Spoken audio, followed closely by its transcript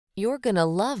You're gonna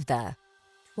love the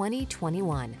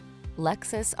 2021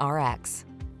 Lexus RX.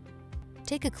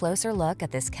 Take a closer look at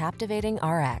this captivating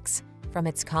RX. From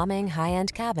its calming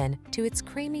high-end cabin to its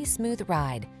creamy smooth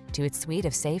ride to its suite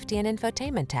of safety and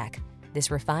infotainment tech, this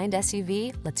refined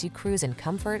SUV lets you cruise in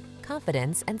comfort,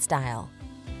 confidence, and style.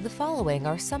 The following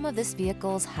are some of this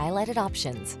vehicle's highlighted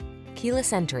options: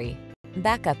 keyless entry,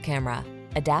 backup camera,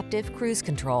 adaptive cruise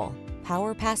control,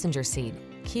 power passenger seat,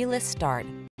 keyless start,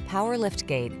 power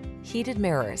liftgate, heated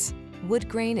mirrors, wood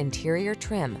grain interior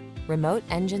trim, remote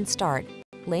engine start,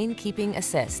 lane keeping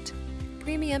assist.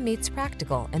 Premium meets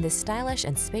practical in this stylish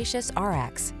and spacious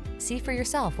RX. See for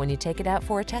yourself when you take it out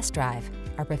for a test drive.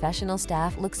 Our professional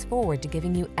staff looks forward to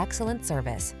giving you excellent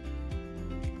service.